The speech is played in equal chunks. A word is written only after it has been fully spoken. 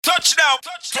Touchdown.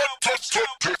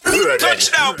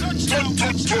 Touchdown.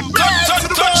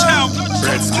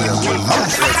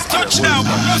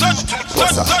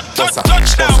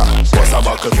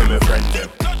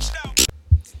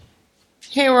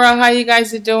 Hey world, how you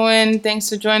guys are doing? Thanks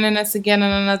for joining us again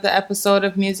on another episode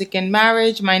of Music and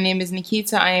Marriage. My name is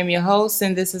Nikita. I am your host,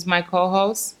 and this is my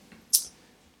co-host.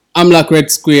 I'm Black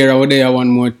Red Square. Over there one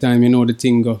more time, you know the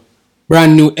thing go.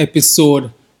 Brand new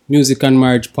episode, Music and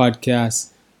Marriage podcast.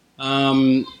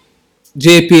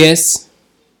 JPS,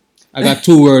 I got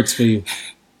 2 words for you.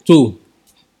 2. You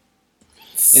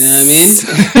know what I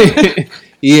mean?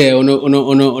 Yeah,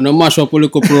 on a mash up a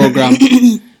little program,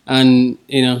 and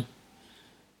you know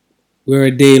we're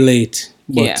a day late,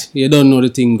 but you don't know the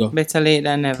thing go. Better late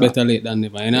than never. Better late than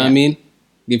never. You know what I mean?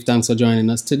 Give thanks for joining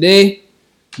us today.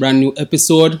 Brand new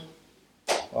episode.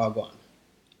 Oh, go on.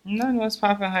 No, what's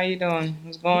poppin'? How you doing?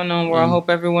 What's going on, world?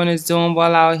 Hope everyone is doing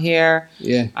well out here.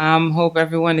 Yeah. Hope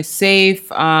everyone is safe.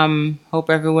 Hope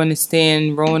everyone is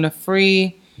staying Rona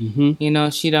free. Mm-hmm. You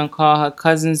know, she done call her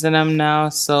cousins and them now.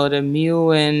 So the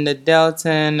Mu and the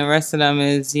Delta and the rest of them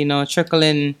is, you know,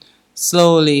 trickling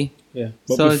slowly. Yeah.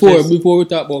 But so before we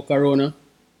talk about Corona,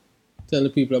 tell the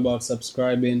people about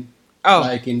subscribing,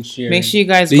 liking, sharing. Make sure you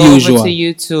guys the go usual. over to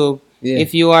YouTube. Yeah.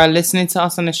 If you are listening to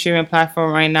us on the streaming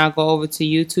platform right now, go over to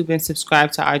YouTube and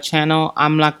subscribe to our channel,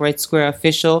 Amlak Red Square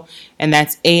Official, and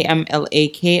that's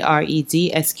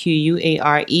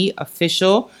AMLAKREDSQUARE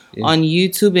Official on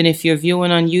YouTube. And if you're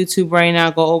viewing on YouTube right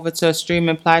now, go over to a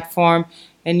streaming platform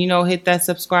and, you know, hit that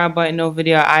subscribe button over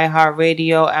there,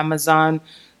 iHeartRadio, Amazon,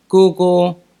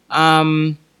 Google,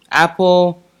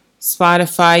 Apple,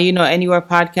 Spotify, you know, anywhere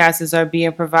podcasts are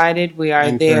being provided, we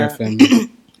are there. FM.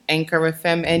 Anchor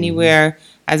FM, anywhere.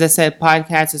 As I said,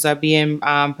 podcasts are being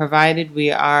provided. We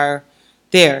are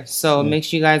there. So make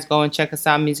sure you guys go and check us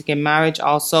out, Music and Marriage.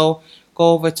 Also,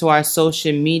 go over to our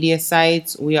social media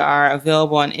sites. We are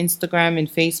available on Instagram and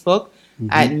Facebook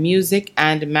at Music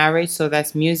and Marriage. So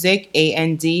that's Music,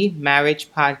 AND, Marriage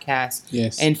Podcast.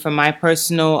 Yes. And for my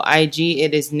personal IG,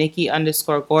 it is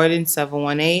Nikki_Gordon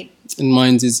 718. And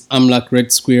mine is Amlak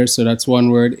Red Square, so that's one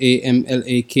word,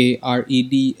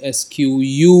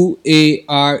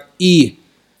 AMLAKREDSQUARE.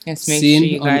 Yes, make Seen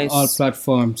sure you guys on all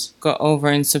platforms. go over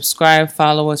and subscribe,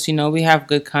 follow us. You know, we have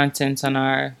good content on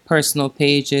our personal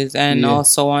pages and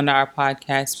also on our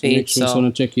podcast page. Make sure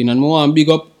someone check in. And we want to big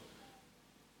up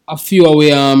a few of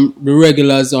the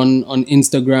regulars on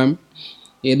Instagram.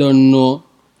 You don't know.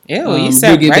 Ew, you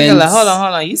said regular. Hold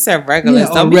on. You said regulars.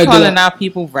 Yeah, don't be calling out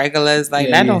people regulars. Like,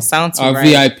 that don't sound too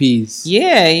right. VIPs.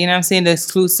 Yeah, you know what I'm saying? The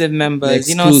exclusive members.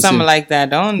 You know, something like that.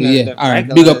 Don't all right.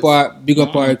 Big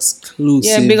up our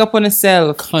exclusive. Yeah, big up on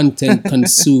yourself. Content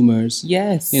consumers.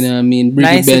 Yes. You know what I mean?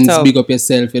 Bridget Benz, big up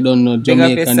yourself. You don't know.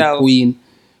 Jamaican Queen.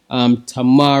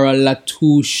 Tamara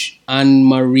Latouche, Anne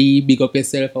Marie, big up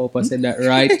yourself. I hope I said that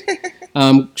right.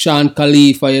 Sean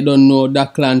Khalifa, you don't know.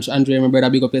 Daklanch, Andre, my brother,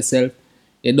 big up yourself.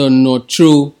 You don't know.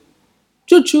 True.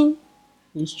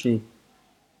 Who's True?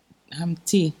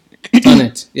 T.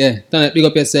 Tanet, Tanet, big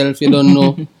up yourself. You don't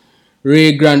know.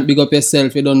 Ray Grant, big up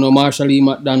yourself. You don't know. Marshall E.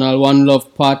 McDonald, One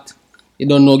Love Pot. You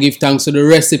don't know. Give thanks to the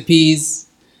recipes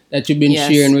that you've been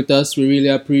sharing with us. We really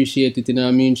appreciate it. You know what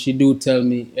I mean? She do tell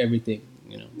me everything.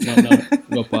 You know, not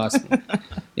go past me.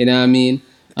 You know what I mean?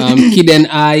 Kid and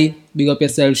I, big up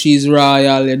yourself. She's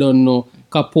royal. You don't know.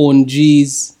 Capone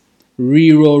G's,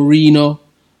 Reno.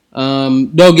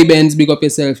 Doggy Benz, big up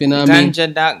yourself. You know what I mean?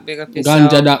 Ganja Doc, big up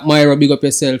yourself. Ganja Doc, Myra, big up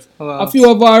yourself. Wow. A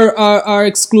few of our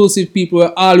exclusive people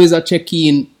are always a check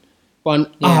in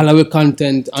on all our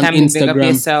content on Tammy, Instagram. big up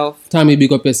yourself. Tammy,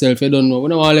 big up yourself. You don't know. We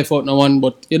don't want to left out no one,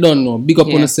 but you don't know. Big up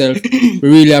on yourself. We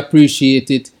really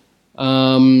appreciate it.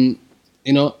 You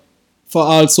know,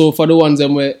 for the ones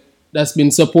that's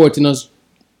been supporting us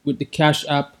with the Cash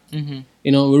App.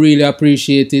 You know, we really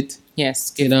appreciate it.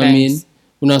 Yes, you know what I mean?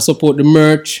 We not support the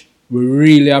merch. We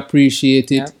really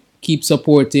appreciate it. Yep. Keep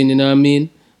supporting, you know what I mean?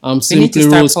 Simply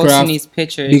Rosecraft, these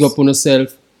pictures. Big up on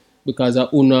yourself because I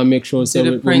wanna make sure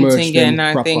do the printing, getting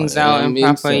our proper, things out and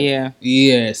proper, so,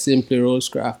 yeah, Simply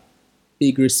Rosecraft.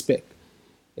 Big respect.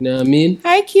 You know what I mean?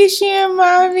 Hi, Kishi and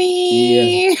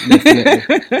Mommy. Yeah,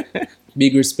 definitely.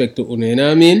 Big respect to Una, you know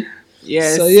what I mean?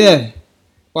 Yes. So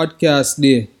podcast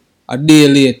day. A day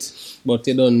late, but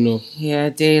you don't know. Yeah, a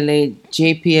day late.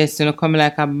 JPS, you know, coming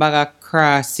like a bag of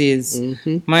crosses.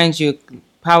 Mind you,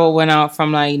 power went out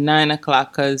from like 9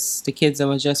 o'clock because the kids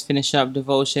were just finished up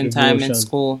devotion time in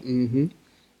school.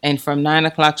 And from 9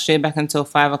 o'clock straight back until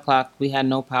 5 o'clock, we had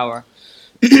no power.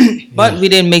 But we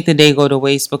didn't make the day go to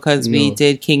waste because we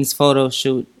did King's photo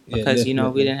shoot. because we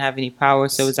didn't have any power,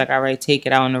 so it was like, all right, take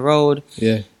it out on the road.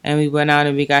 Yeah. And we went out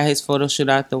and we got his photo shoot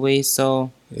out the way,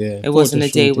 so Yeah. it wasn't a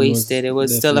day wasted. It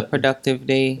was still a productive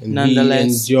day, and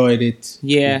nonetheless. He enjoyed it.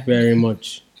 Yeah. Very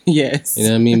much. Yes. You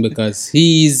know what I mean? Because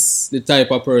he's the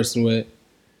type of person where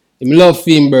he love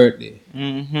him birthday.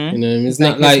 Mm-hmm. You know what I mean? It's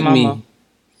not like me,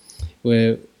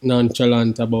 where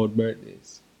nonchalant about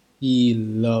birthdays. He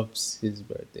loves his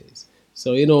birthdays.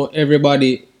 So,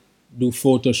 everybody do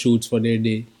photo shoots for their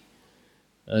day.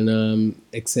 And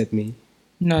except me.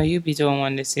 No, you be doing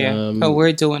one this year. But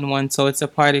we're doing one, so it's a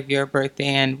part of your birthday.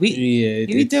 And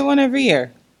we did one every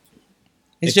year.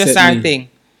 It's just our thing.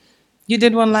 You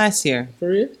did one last year. For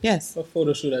real? Yes. What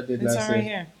photo shoot I did last year? It's right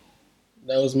here.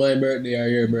 That was my birthday or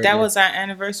your birthday? That was our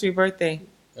anniversary birthday.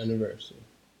 Anniversary.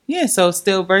 Yeah, so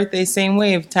still birthday, same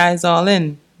wave, ties all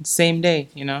in, same day,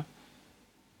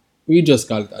 We just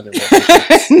call it anniversary.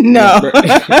 No.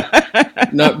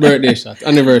 Not birthday shot,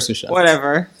 anniversary shot.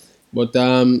 Whatever. But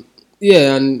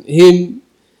yeah, and him,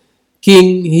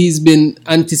 King, he's been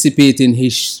anticipating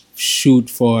his shoot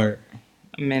for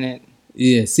a minute.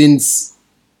 Yeah, since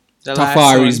the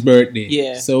Tafari's birthday.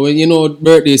 Yeah. So when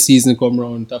birthday season come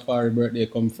around, Tafari birthday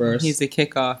come first. He's the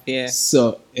kickoff, yeah.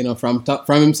 So, from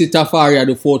him see Tafari at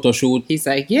the photo shoot. He's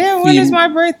like, yeah, when is my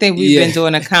birthday? We've been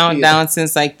doing a countdown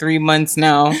since like 3 months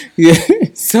now. Yeah.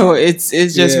 So it's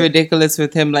just ridiculous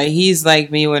with him. Like, he's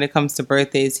like me when it comes to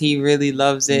birthdays. He really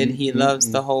loves it. He loves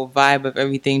the whole vibe of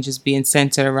everything just being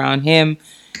centered around him.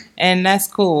 And that's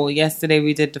cool. Yesterday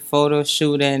we did the photo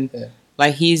shoot and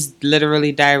like he's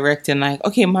literally directing like,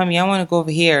 okay, mommy, I want to go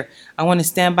over here. I want to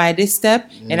stand by this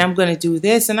step and I'm going to do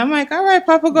this. And I'm like, all right,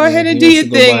 Papa, go ahead and do your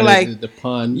thing. Like, the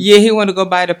pond. Yeah, he want to go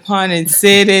by the pond and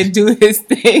sit and do his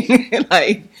thing.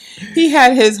 Like, he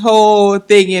had his whole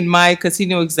thing in mind because he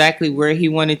knew exactly where he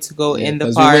wanted to go in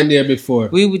the park. We went there before.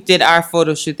 We did our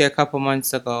photo shoot there a couple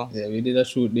months ago. Yeah, we did a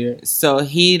shoot there. So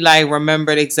he like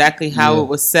remembered exactly how it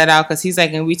was set out because he's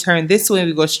like, and we turn this way, and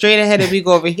we go straight ahead, and we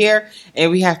go over here,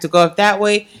 and we have to go up that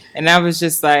way. And I was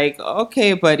just like,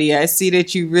 okay, buddy, I see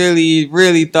that you really,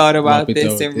 really thought about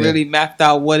this and really mapped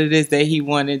out what it is that he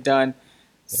wanted done.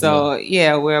 So,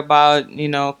 we're about,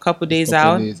 a couple days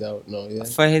out now,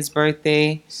 for his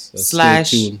birthday so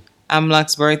 /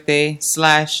 Amlak's birthday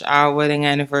 / our wedding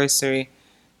anniversary.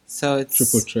 So it's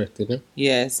triple threat,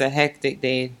 Yeah, it's a hectic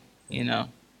day, Give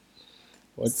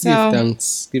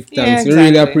thanks. Yeah, We exactly.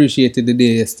 really appreciated the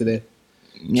day yesterday.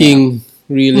 King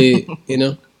really,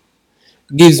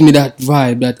 gives me that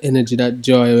vibe, that energy, that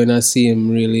joy when I see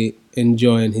him really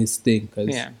enjoying his thing. Cause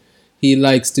he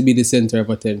likes to be the center of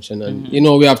attention. And,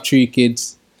 we have 3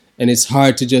 kids. And it's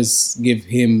hard to just give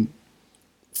him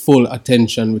full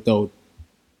attention without,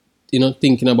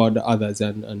 thinking about the others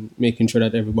and making sure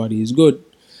that everybody is good.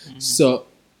 So,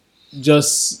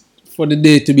 just for the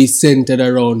day to be centered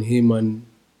around him and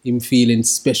him feeling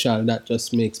special, that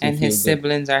just makes me feel good. And his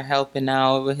siblings are helping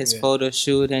out with his photo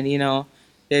shoot. And,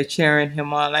 they're cheering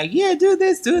him on like, yeah, do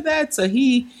this, do that. So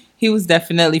he was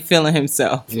definitely feeling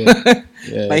himself.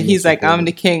 Like he's like, I'm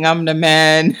the king, I'm the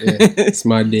man. It's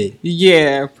my day.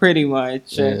 Yeah, pretty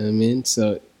much. I mean,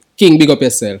 so King, big up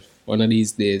yourself. One of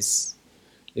these days,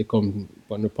 you come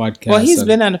on the podcast. Well, he's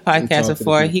been on the podcast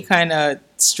before. He kind of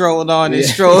strolled on and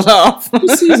strolled off. What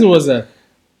season was that?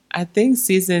 I think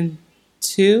season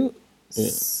 2.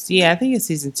 Yeah, I think it's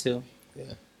season 2.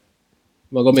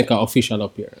 We're going to make an official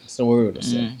appearance. Don't worry about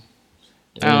yourself.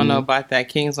 I don't know about that.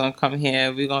 King's gonna come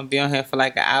here. We're gonna be on here for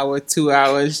like an hour, 2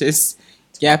 hours, just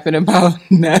yapping about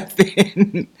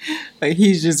nothing. Like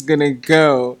he's just gonna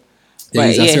go. Yeah,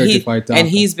 he's a certified talker. And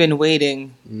he's been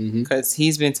waiting because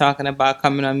he's been talking about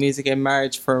coming on Music and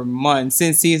Marriage for months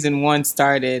since season 1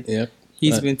 started. Yep.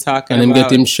 He's been talking and about. And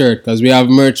get him shirt because we have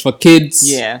merch for kids.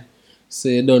 Yeah. So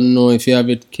you don't know if you have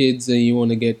it kids and you want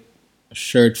to get a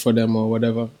shirt for them or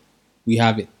whatever. We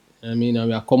have it. I mean,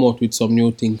 we'll come out with some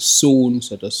new things soon,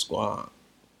 so just go on.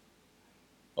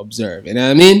 Observe. You know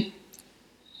what I mean?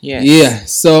 Yes. Yeah.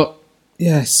 So,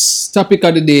 yes. Topic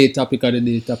of the day. Today,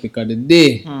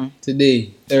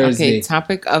 Thursday. Okay,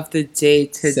 topic of the day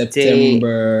today.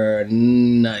 September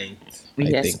 9th.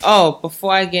 I think. Oh,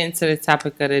 before I get into the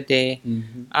topic of the day,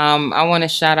 I want to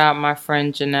shout out my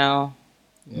friend Janelle,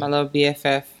 my little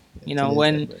BFF.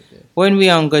 When we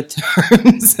on good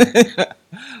terms.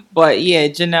 But yeah,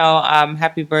 Janelle,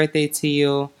 happy birthday to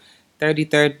you.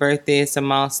 33rd birthday is a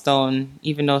milestone,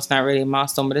 even though it's not really a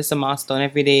milestone, but it's a milestone.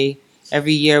 Every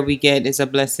year we get is a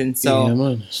blessing.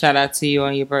 So shout out to you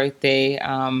on your birthday.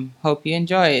 Hope you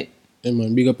enjoy it. Hey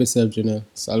man, big up yourself, Janelle.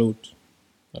 Salute.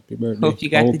 Happy birthday. Hope you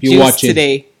got the juice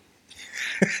today.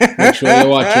 Make sure you're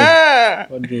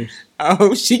watching. What juice? I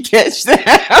hope she catch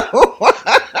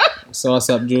that. So what's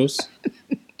up, juice?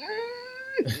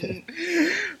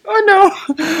 Oh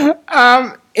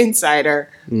no. Insider.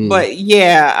 But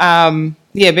yeah,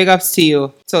 big ups to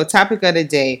you. So topic of the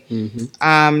day.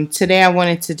 Today I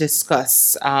wanted to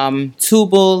discuss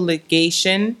tubal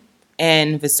ligation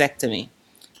and vasectomy.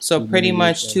 So pretty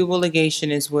much tubal ligation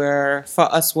is where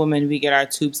for us women we get our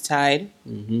tubes tied.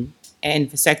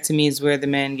 And vasectomy is where the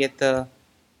men get the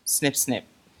snip.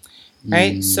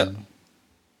 Right? So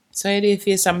how do you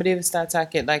feel somebody will start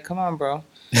talking like, come on, bro?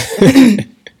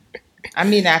 I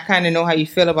mean, I kind of know how you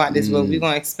feel about this, but we're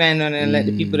going to expand on it and let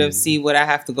the people that see what I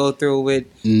have to go through with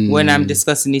when I'm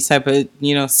discussing these type of,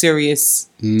 serious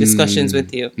discussions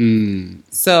with you.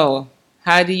 So,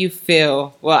 how do you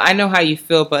feel? Well, I know how you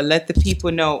feel, but let the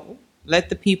people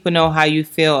know how you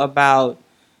feel about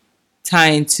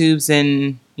tying tubes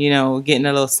and, getting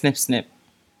a little snip.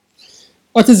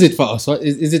 What is it for us? What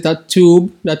is it a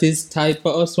tube that is tied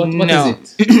for us? What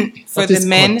is it? For the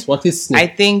men, what is snip? I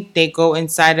think they go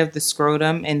inside of the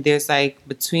scrotum, and there's like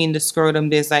between the scrotum,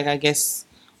 there's like I guess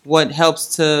what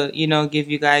helps to give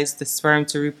you guys the sperm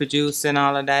to reproduce and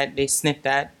all of that. They snip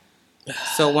that.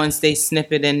 So once they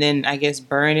snip it and then I guess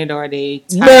burn it or they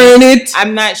burn it.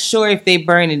 I'm not sure if they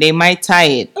burn it. They might tie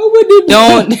it. Oh,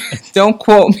 don't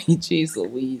quote me, jeez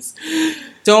Louise.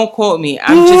 Don't quote me.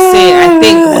 I'm just saying. I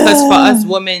think because for us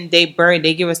women, they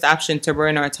give us the option to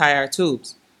burn or tie our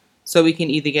tubes, so we can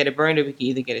either get it burned or we can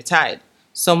either get it tied.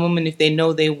 Some women, if they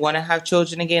know they want to have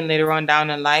children again later on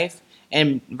down in life,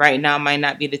 and right now might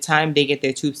not be the time, they get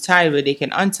their tubes tied, but they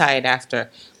can untie it after.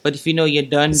 But if you're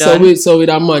done. So with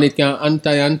a man, it can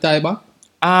untie back?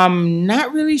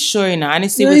 Not really sure,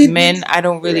 Honestly, with men,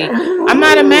 I'm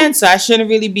not a man, so I shouldn't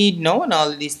really be knowing all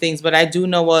of these things, but I do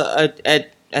know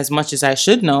as much as I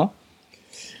should know.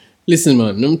 Listen,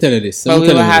 man, let me tell you this. But we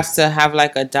will have to have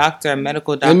like a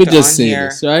medical doctor. Let me just say here.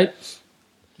 this, right?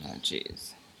 Oh,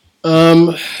 jeez.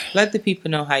 Let the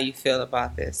people know how you feel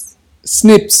about this.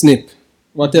 Snip,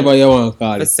 whatever you want to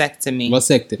call it.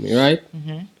 Vasectomy, right?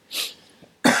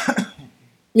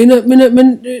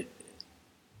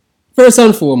 First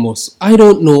and foremost, I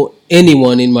don't know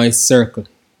anyone in my circle.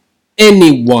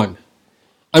 Anyone.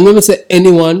 And when I say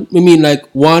anyone, I mean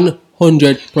like 100%.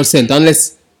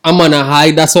 Unless I'm on a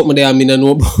high, that's something that I mean I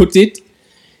know about it.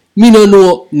 Me no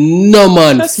know no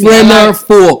man, friend or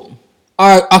folk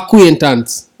or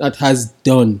acquaintance that has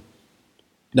done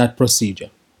that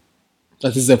procedure.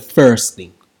 That is the first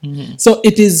thing. So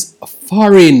it is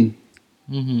foreign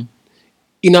in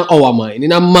our mind, in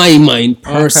my mind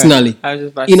personally,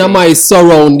 in my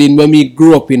surrounding when we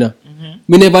grew up in.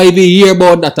 We never even hear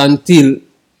about that until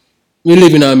we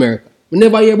live in America. We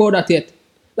never hear about that yet.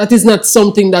 That is not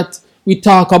something that we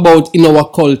talk about in our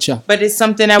culture. But it's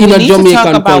something that we need to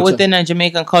talk about within a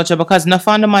Jamaican culture, because no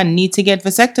founder man need to get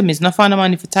vasectomies. No founder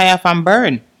man if you tie off and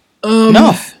burn.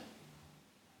 No.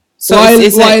 So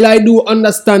while I do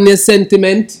understand the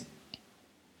sentiment,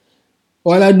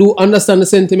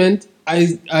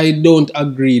 I don't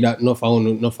agree that enough of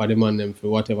the man them for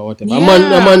whatever.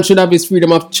 Yeah. A man should have his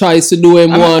freedom of choice to do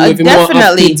him one. If he want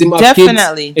have kids, him have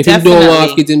kids. If he don't want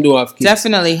have kids, him don't have kids.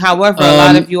 Definitely. However, a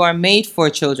lot of you are made for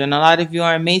children. A lot of you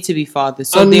are made to be fathers.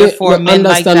 So therefore, men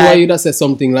like that why you just say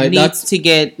something like that. To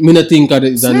get. Me not think that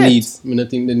it's a need. Me not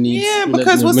think the needs. Yeah,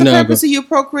 because what's the purpose of you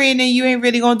procreating and you ain't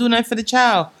really gonna do nothing for the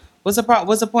child? What's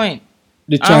the point?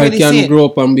 The child can grow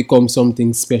up and become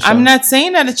something special. I'm not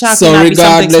saying that the child cannot be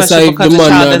something special because the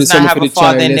child does not have a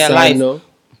father in their life.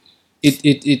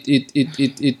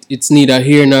 It's neither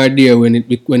here nor there when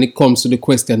it comes to the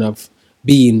question of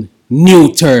being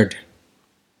neutered.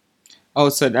 Oh,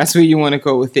 so that's where you want to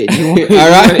go with it. You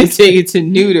want to take it to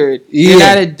neutered. Yeah. You're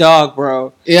not a dog,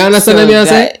 bro. You understand what I'm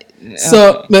saying?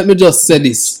 So let me just say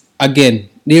this again.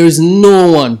 There is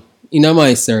no one in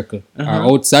my circle or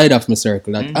outside of my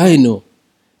circle that I know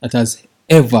that has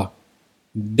ever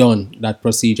done that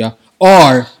procedure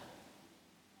or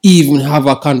even have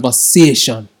a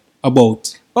conversation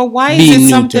about. But why is it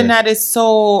something that is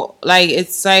so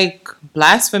it's like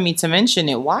blasphemy to mention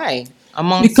it? Why?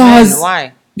 Amongst men,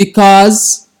 why?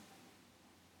 Because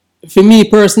for me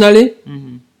personally,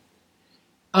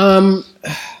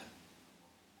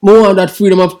 more that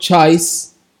freedom of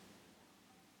choice,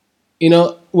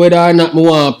 whether or not I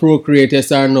want to procreate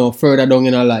yes or no further down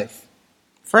in our life.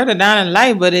 Further down in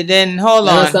life, but it then hold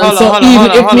on.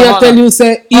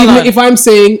 Even if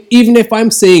I'm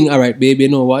saying, all right, baby, you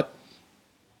know what?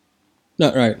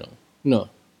 Not right now. No.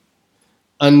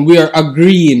 And we are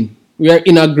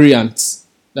in agreement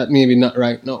that maybe not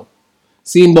right now.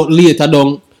 Seeing but later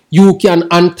down, you can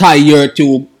untie your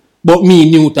tube but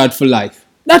me neutered for life.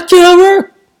 That can't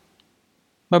work.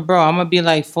 But bro, I'm gonna be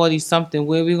like 40 something.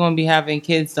 Where we gonna be having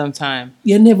kids sometime?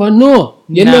 You never know.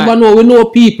 You never know. We know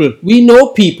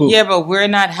people. Yeah, but we're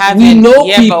not having. We know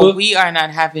people. But we are not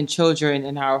having children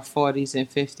in our 40s and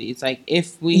 50s. Like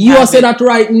if we. You say that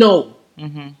right now.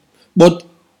 Mm-hmm. But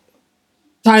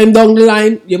time down the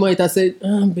line, you might have said,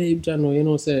 babe, Jano, you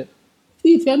know, say,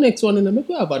 if your next one, then make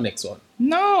we have a next one.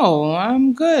 No,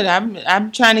 I'm good.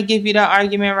 I'm trying to give you that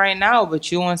argument right now,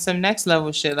 but you want some next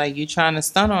level shit. Like you trying to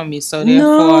stun on me, so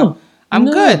therefore I'm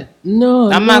good.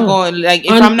 No, I'm not going like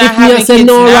if and I'm not if having I say kids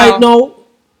no now, right now,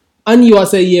 and you are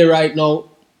say yeah right now,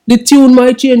 the tune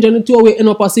might change and the two will end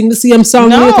up sing the same song.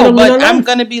 No, but I'm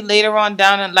gonna be later on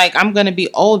down and like I'm gonna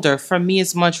be older. For me,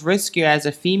 it's much riskier as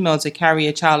a female to carry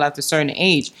a child at a certain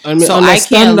age. So I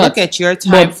can't look at your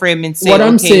time frame and say, what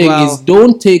I'm saying is,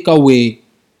 don't take away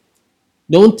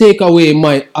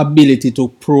my ability to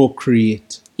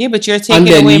procreate. Yeah, but you're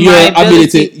taking away my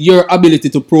ability. Your ability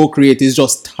to procreate is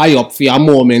just tie up for a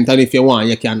moment, and if you want,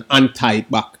 you can untie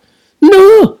it back.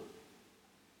 No.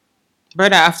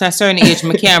 Brother, after a certain age,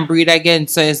 I can't breed again.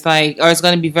 So it's like, or it's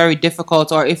going to be very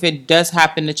difficult. Or if it does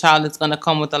happen, the child is going to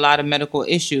come with a lot of medical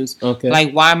issues. Okay.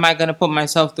 Like, why am I going to put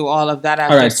myself through all of that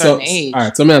after a certain age? All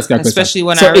right, so let me ask you a question. Especially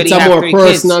when I already have 3 kids. So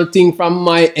it's a more personal thing from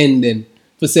my end then.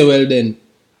 To say, well then,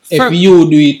 if you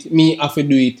do it, me have to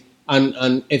do it.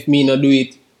 And if me not do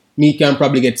it, me can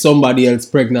probably get somebody else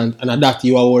pregnant, and that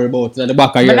you are worried about in the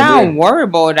back of your brain. I don't worry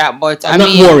about that, but I'm not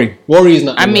worry. Worry is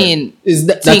not. I mean, if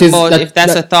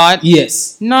that's a thought.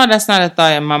 Yes. No, that's not a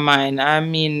thought in my mind. I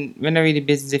mean, we're not really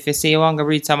business. If you say you want to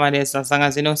read somebody else, as long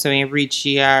as you know, so when you reach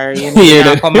here, you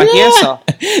know, come back here.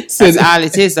 So that's all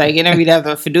it is. Like you don't really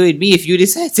have to do it. Be if you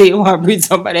decide to say you want to breed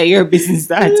somebody, your business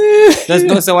that. Just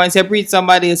know so once you breed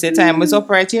somebody, it's your time is up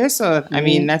right here. So I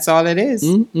mean, that's all it is.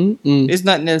 There's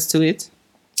nothing else to it.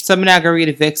 So I'm not gonna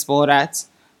really vex for that.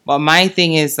 But my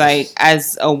thing is like,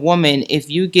 as a woman, if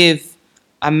you give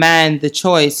a man the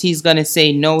choice, he's gonna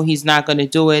say no, he's not gonna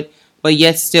do it. But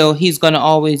yet still, he's gonna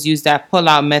always use that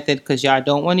pull-out method because y'all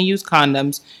don't want to use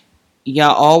condoms.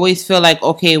 Y'all always feel like,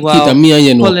 okay, well, Kita, me and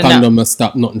you know condom don't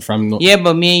stop nothing from nothing. Yeah,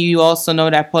 but me and you also know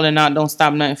that pulling out don't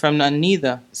stop nothing from nothing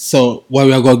either. So why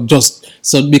we are going just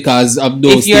so because of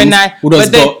those if you're things, not,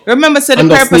 but then, remember said the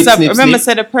purpose of remember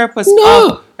said the purpose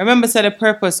of remember said the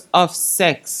purpose of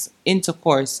sex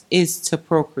intercourse is to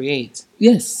procreate.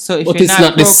 Yes. So if but you're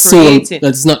not procreating,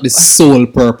 that's not the sole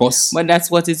purpose. But that's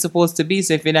what it's supposed to be.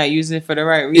 So if you're not using it for the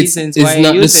right reasons, it's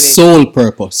not the sole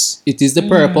purpose. It is the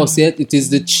purpose, yet it is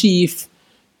the chief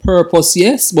purpose,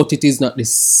 yes, but it is not the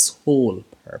sole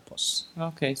purpose.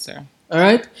 Okay, sir. All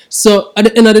right. So at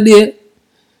the end of the day,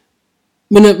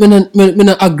 I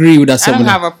not agree with that. I don't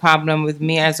have a problem with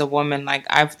me as a woman. Like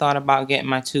I've thought about getting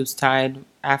my tubes tied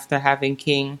after having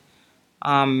King.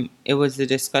 It was a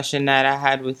discussion that I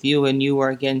had with you, and you were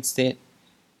against it,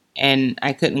 and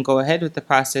I couldn't go ahead with the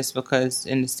process because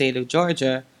in the state of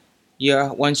Georgia,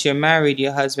 once you're married,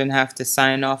 your husband have to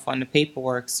sign off on the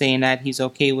paperwork saying that he's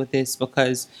okay with this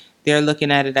because they're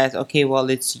looking at it as, okay, well,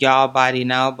 it's your body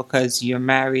now because you're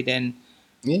married and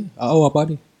our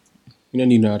body. You don't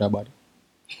need no other body.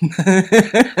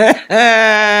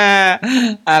 I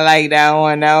like that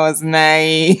one. That was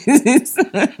nice.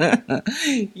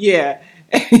 Yeah.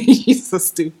 You're so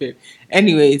stupid.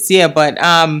 Anyways, yeah, but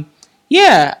I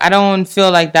don't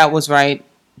feel like that was right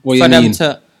what for them mean?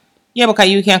 To. Yeah, because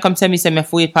you can't come tell me say me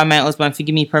wait for my husband to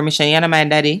give me permission. You know my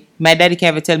daddy. My daddy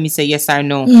can't ever tell me say yes or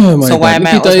no. So why am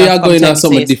I going on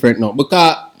something different now?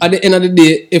 Because at the end of the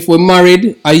day, if we're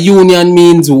married, a union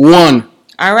means one.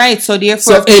 All right, so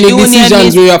therefore, so any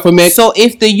decisions we have to make. So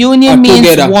if the union means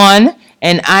together. One.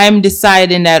 And I'm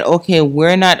deciding that, okay,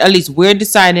 we're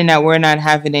deciding that we're not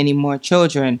having any more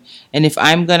children. And if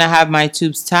I'm going to have my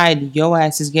tubes tied, your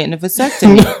ass is getting a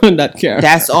vasectomy.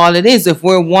 That's all it is. If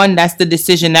we're one, that's the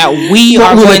decision that we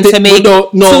are going to make together.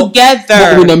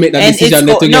 We're going to make that decision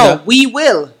together. No, we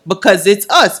will. Because it's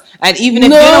us. And even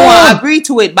if you don't want to agree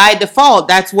to it, by default,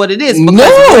 that's what it is.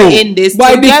 Because we're in this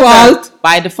by together. Default.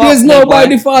 By default. There's no by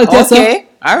default. Okay.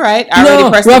 All right. I already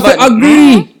pressed the button. We have to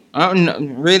agree. Oh, no,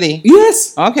 really?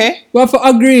 Yes. Okay. We have to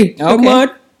agree. Okay.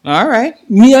 All right.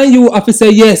 Me and you have to say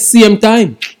yes same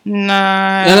time.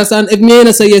 Nah. You understand? If me and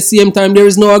you say yes same time, there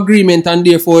is no agreement and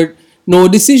therefore no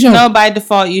decision. No, by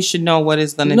default, you should know what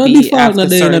it's going to be default, after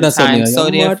certain time. So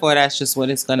therefore, that's just what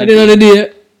it's going to be. At the end of the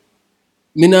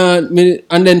day,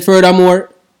 and then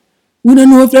furthermore, we don't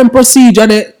know if them procedure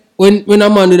that when a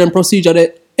man do them procedure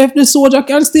that if the soldier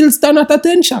can still stand at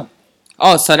attention.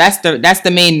 Oh, so that's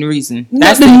the main reason.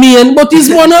 That's the main, but it's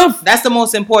one of. That's the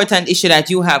most important issue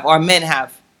that you have or men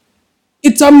have.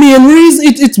 It's a main reason.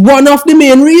 It's one of the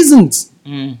main reasons.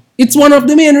 It's one of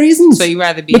the main reasons. So you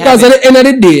rather be because at the end of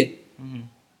the day,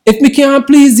 if me can't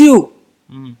please you,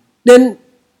 then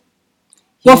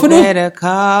what for do? Better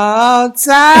call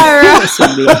Tyra.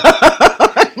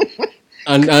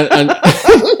 and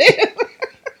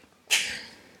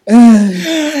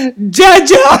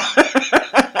Jaja.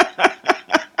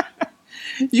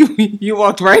 You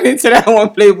walked right into that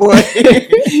one, Playboy.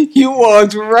 You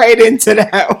walked right into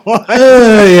that one.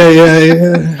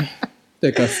 yeah.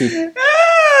 Take a sip.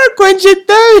 Quench your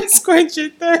thirst. Quench your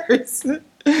thirst.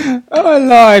 Oh,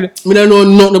 Lord. I don't know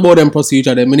nothing about them procedure.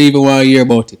 I don't even want to hear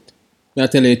about it. I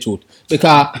tell you the truth.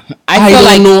 Because I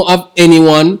don't know of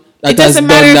anyone that it doesn't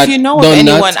matter if you know of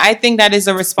anyone. That, I think that is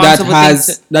a responsible thing.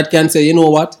 That can say, you know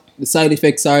what? The side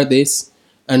effects are this.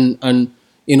 And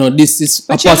you know, this is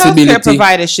but a possibility. Your healthcare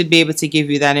provider should be able to give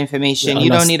you that information. Yeah,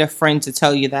 you don't need a friend to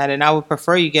tell you that. And I would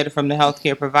prefer you get it from the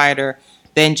healthcare provider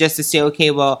than just to say, okay,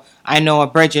 well, I know a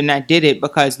Bridget that did it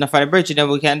because for the Bridget that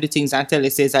we can do things until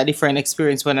it says a different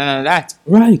experience with none of that.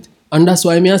 Right. And that's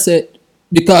why I say,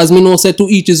 because me know say to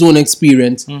each his own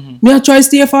experience, me I try to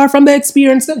stay far from the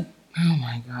experience then. Oh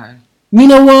my God. Me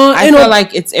no want. I feel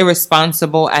like it's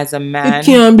irresponsible as a man. It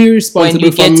can't be responsible when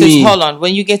you get to, hold on.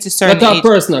 When you get to certain age,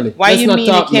 personally. Why you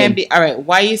mean it can't be? All right.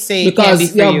 Why you say it can't be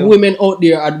for you? Because you have women out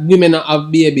there and women that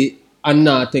have baby and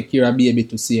not take care of baby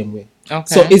the same way.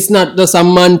 Okay. So it's not just a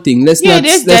man thing. There's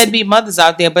deadbeat mothers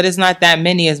out there, but it's not that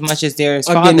many as much as there is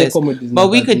fathers. But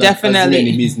we could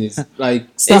definitely business. Like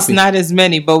it's not as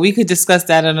many, but we could discuss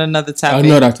that on another topic.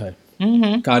 Another time.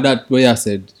 Because that way I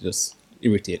said just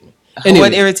irritate me. Anyway,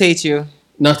 what irritates you?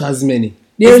 Not as many.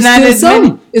 There's not as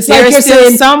many. It's like you're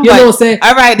saying, some, you know, say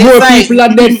all right, more people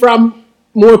are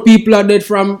dead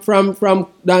from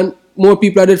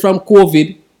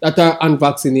COVID that are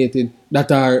unvaccinated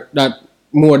that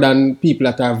more than people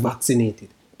that are vaccinated.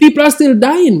 People are still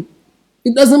dying.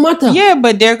 It doesn't matter. Yeah,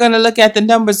 but they're going to look at the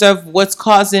numbers of what's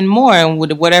causing more, and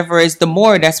whatever is the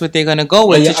more, that's what they're going to go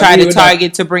with to try to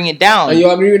target to bring it down. And you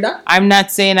agree with that? I'm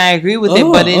not saying I agree with it,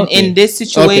 but in this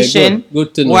situation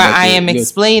good to know where I am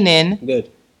explaining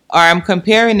or I'm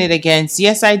comparing it against,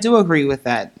 yes, I do agree with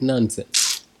that.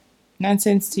 Nonsense.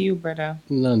 Nonsense to you, brother.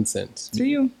 Nonsense. To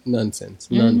you. Nonsense.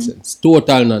 Nonsense.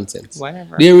 Total nonsense.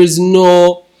 Whatever. There is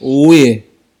no way,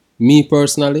 me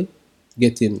personally,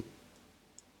 getting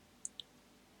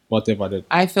whatever the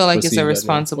I feel like it's a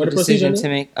responsible decision to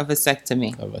make a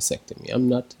vasectomy. A vasectomy. I'm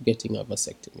not getting a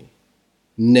vasectomy.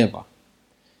 Never.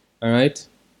 Alright?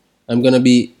 I'm gonna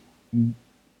be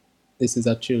this is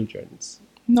a children's.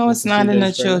 No, it's not in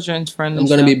a children's friendly I'm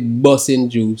gonna be bussing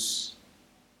juice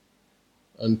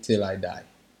until I die.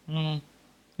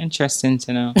 Interesting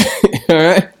to know.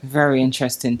 Alright? Very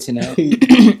interesting to know.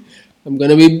 I'm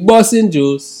gonna be bussing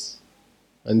juice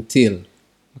until.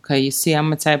 Okay, you see,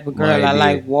 I'm a type of girl. I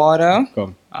like water.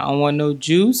 Come. I don't want no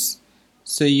juice.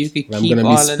 So you could I'm keep gonna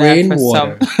all be of that for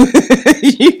water.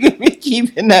 You could be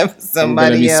keeping that for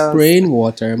somebody else. I'm gonna be spraying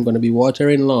water. I'm gonna be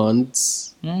watering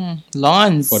lawns.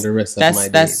 Lawns. For the rest of my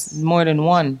days. That's more than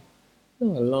one. No,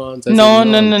 lawns. No.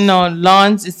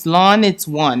 Lawns. It's lawn. It's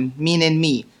one. Meaning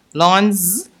me.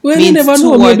 Lawns. Well, means you never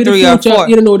know. Maybe three the future, or four.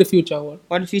 You don't know the future one.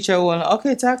 What the future one?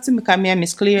 Okay, talk to me. Come here,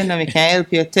 Miss Clear. Now, me can't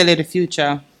help you. Tell you the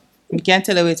future. Me can't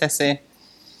tell you what I say.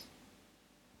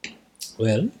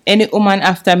 Well, any woman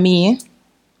after me,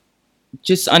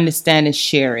 just understand it's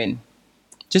sharing.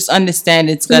 Just understand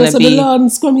it's gonna be. the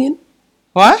lawns come in.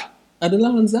 What? Are the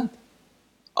lawns that?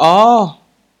 Oh,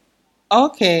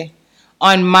 okay.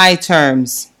 On my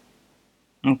terms.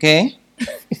 Okay.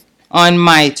 On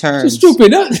my terms. So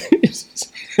stupid, huh?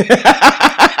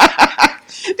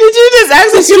 Did you just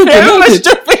ask me stupid?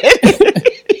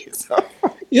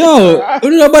 Yo, you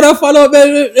know about to follow up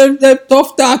the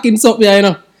tough talking something, you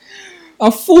know.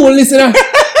 A fool listener.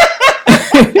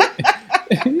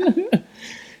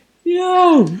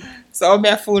 Yo. So I'm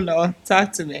a fool now.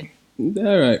 Talk to me.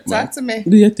 Alright, man. Talk to me.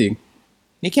 Do your thing.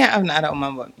 You can't have another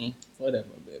woman but me. Whatever,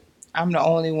 babe. I'm the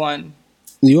only one.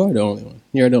 You are the only one.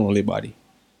 You're the only body.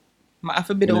 I have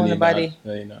to be the only body.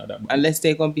 Body. Unless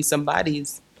they're going to be some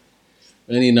bodies.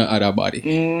 I need no other body.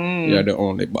 You're the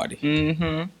only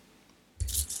body.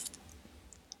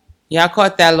 Y'all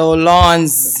caught that little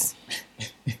lawns.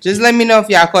 Just let me know if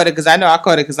y'all caught it, because I know I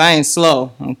caught it because I ain't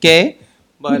slow, okay?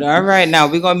 But all right, now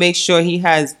we're going to make sure he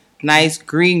has nice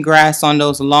green grass on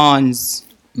those lawns.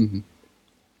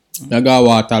 I got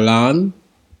water lawn.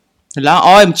 Lawn?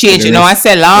 Oh, I'm changing. No, I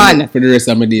said lawn. For the rest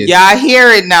of my days. Y'all hear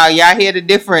it now. Y'all hear the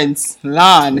difference.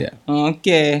 Lawn. Yeah.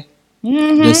 Okay.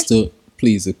 Just to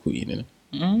please the queen, you know?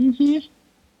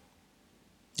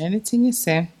 Anything you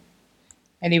say.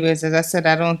 Anyways, as I said,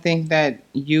 I don't think that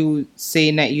you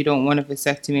saying that you don't want a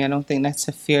vasectomy, I don't think that's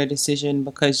a fair decision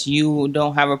because you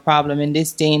don't have a problem in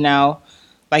this day now.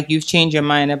 Like you've changed your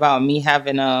mind about me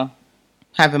having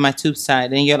my tube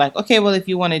side, and you're like, okay, well, if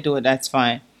you want to do it, that's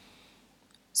fine.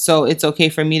 So it's okay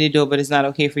for me to do it, but it's not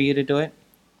okay for you to do it.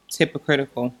 It's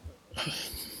hypocritical.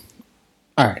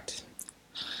 All right.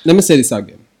 Let me say this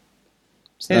again.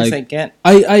 Say this again.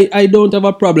 I don't have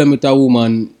a problem with a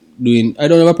woman doing. I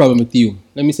don't have a problem with you.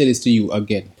 Let me say this to you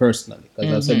again, personally,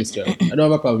 because I've said this to you. I don't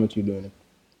have a problem with you doing it.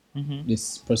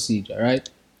 This procedure, right?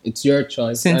 It's your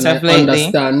choice, and I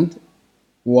understand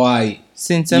why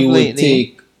you would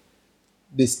take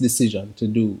this decision to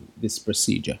do this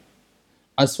procedure.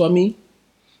 As for me,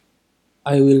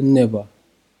 I will never,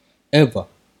 ever,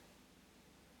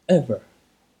 ever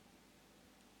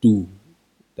do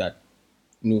that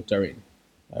neutering.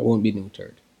 I won't be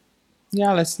neutered.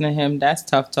 Y'all listen to him. That's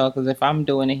tough talk. Because if I'm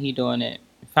doing it, he doing it.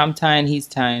 If I'm tying, he's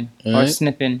tying. Or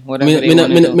snipping, whatever they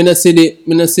want to do. Me not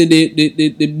see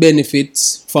the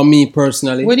benefits for me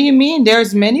personally. What do you mean?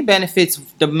 There's many benefits.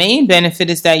 The main benefit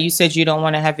is that you said you don't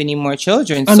want to have any more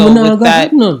children. And so with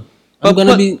that, none. I'm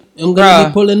gonna be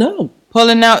pulling out.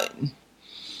 Pulling out.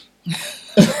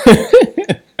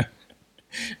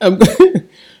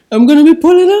 I'm gonna be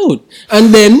pulling out.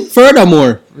 And then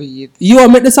furthermore, you are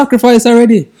made the sacrifice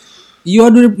already. You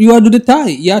are do the tie.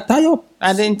 You are tie up.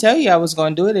 I didn't tell you I was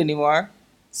gonna do it anymore.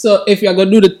 So if you're gonna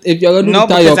do the tie up, no,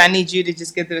 because I need you to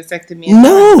just get the vasectomy.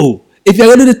 No, if you're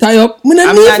gonna do the tie up, I'm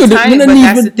not tying. But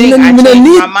that's the thing. I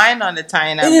changed my mind on the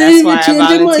tying up. That's why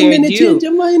I volunteered you.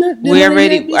 We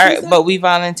already, but we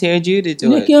volunteered you to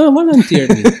do it. You can't volunteer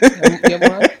me.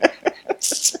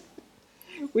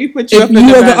 We put you if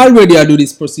you already do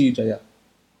this procedure, yeah.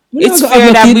 It's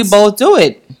fair that we both do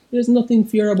it. There's nothing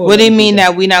fair about it. What do you mean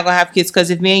that we're not going to have kids? Because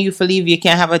if me and you believe you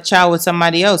can't have a child with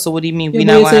somebody else, so what do you mean we're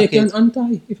not going to have kids? You can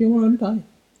untie if you want to untie.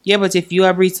 Yeah, but if you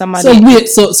have reached somebody... So wait,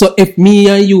 so if me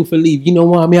and you believe, you know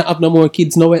what, me have no more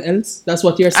kids nowhere else? That's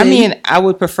what you're saying? I mean, I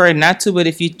would prefer not to, but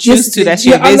if you choose to, that's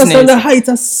your business. You understand the height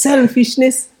of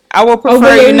selfishness? I would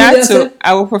prefer you not to.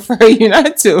 I would prefer you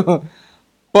not to.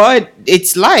 But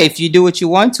it's life. You do what you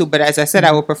want to. But as I said,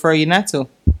 I would prefer you not to.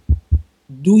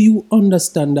 Do you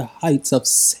understand the heights of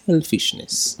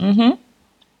selfishness? I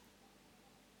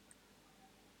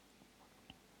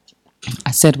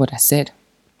said what I said.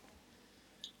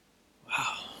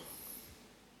 Wow.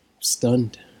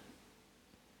 Stunned.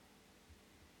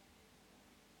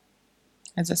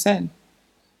 As I said,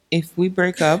 if we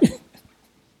break up,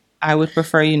 I would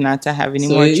prefer you not to have any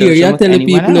more children you're with telling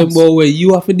anyone people else. about where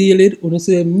you have to deal with, or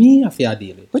say me have to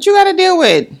deal with. What you got to deal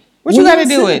with? What you got to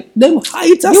deal with? Them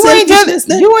heights of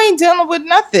selfishness. You ain't dealing with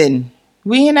nothing.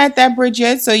 We ain't at that bridge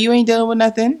yet, so you ain't dealing with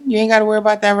nothing. You ain't got to worry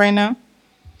about that right now.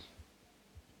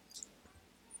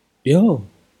 Yo,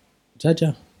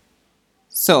 Jaja.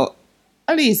 So,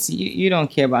 at least you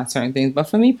don't care about certain things. But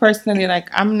for me personally, like,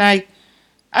 I'm like,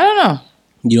 I don't know.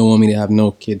 You don't want me to have no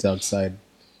kids outside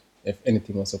if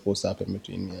anything was supposed to happen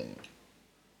between me and you.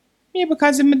 Yeah,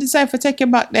 because if I decide to take you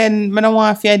back, then I don't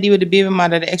want to deal with the baby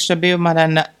mother, the extra baby mother,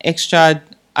 and the extra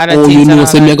other things. Oh, you know,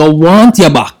 so me go want you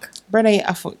back. Brother,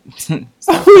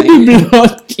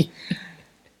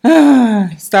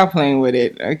 stop playing with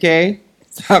it, okay?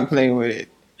 Stop playing with it.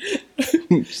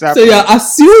 So you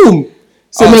assume.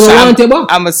 So me go want you back.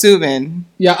 I'm assuming.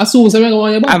 Yeah, assume so me go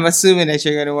want you back. I'm assuming that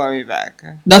you're gonna want me back.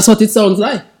 That's what it sounds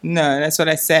like. No, that's what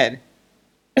I said.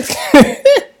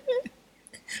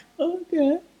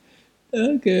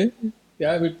 Okay.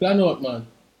 Yeah, we plan out, man.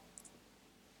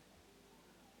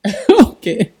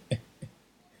 Okay.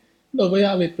 No, but you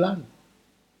have a plan.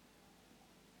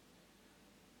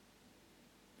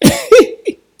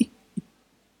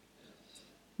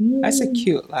 That's a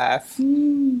cute laugh.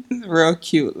 It's a real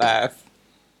cute laugh.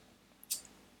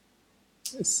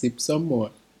 Let's sip some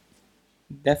more.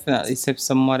 Definitely sip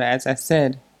some more, as I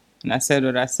said. And I said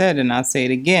what I said, and I'll say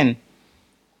it again.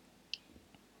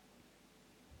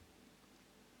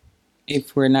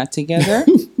 If we're not together...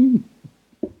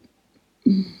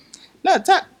 No,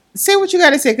 say what you got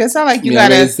to say, because it's not like you got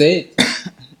to... say it.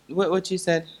 What you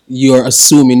said? You're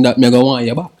assuming that me gonna want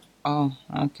you back. Oh,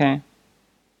 okay.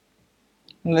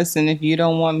 Listen, if you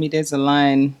don't want me, there's a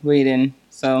line waiting,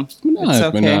 so it's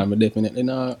okay. I'm definitely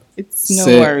not. It's no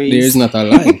worries. There's not a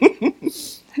line.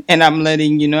 And I'm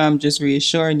letting you know, I'm just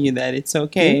reassuring you that it's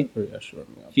okay. Yeah, reassure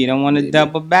me. If you don't want to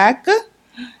double back,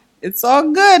 it's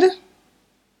all good.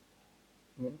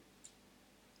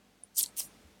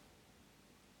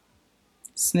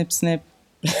 Snip, snip.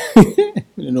 I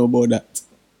don't know about that.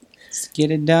 Just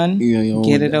get it done. Yeah,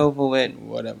 get it over with.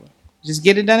 Whatever. Just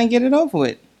get it done and get it over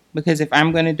with. Because if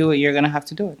I'm going to do it, you're going to have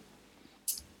to do it.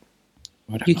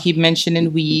 Whatever. You keep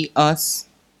mentioning we, us.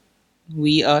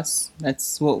 We, us.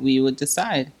 That's what we would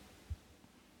decide.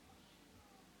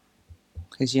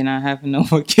 Because you're not having no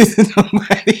more kids with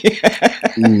nobody.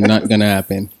 Not gonna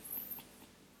happen.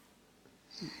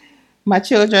 My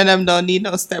children them don't need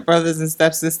no stepbrothers and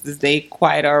stepsisters. They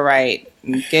quite all right.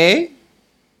 Okay?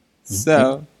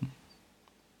 So,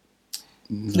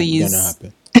 please. Not gonna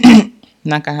happen.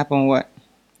 Not gonna happen what?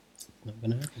 Not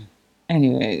gonna happen.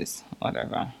 Anyways,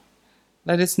 whatever.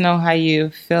 Let us know how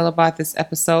you feel about this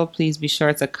episode. Please be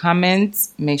sure to comment.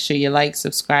 Make sure you like,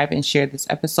 subscribe, and share this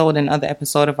episode and other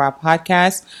episode of our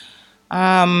podcast.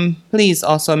 Please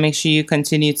also make sure you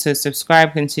continue to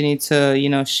subscribe, continue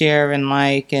to, share and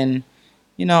like and,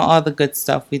 all the good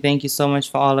stuff. We thank you so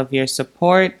much for all of your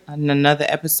support on another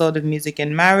episode of Music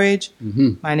and Marriage.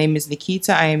 My name is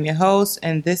Nikita. I am your host,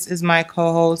 and this is my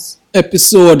co-host.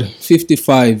 Episode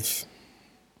 55.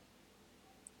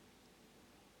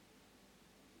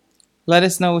 Let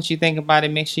us know what you think about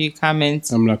it. Make sure you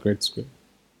comment. I'm Black Red Square.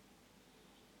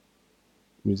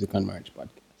 Music and Marriage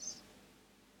Podcast.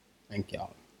 Thank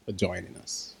y'all for joining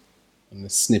us on the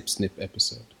Snip Snip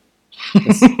episode.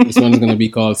 This one's going to be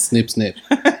called Snip Snip.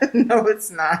 No, it's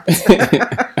not. No,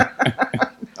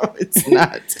 it's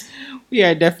not. We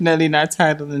are definitely not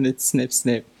titling it Snip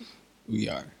Snip. We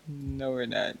are. No, we're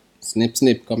not. Snip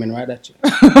Snip coming right at you.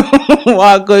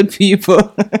 Well, good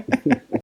people.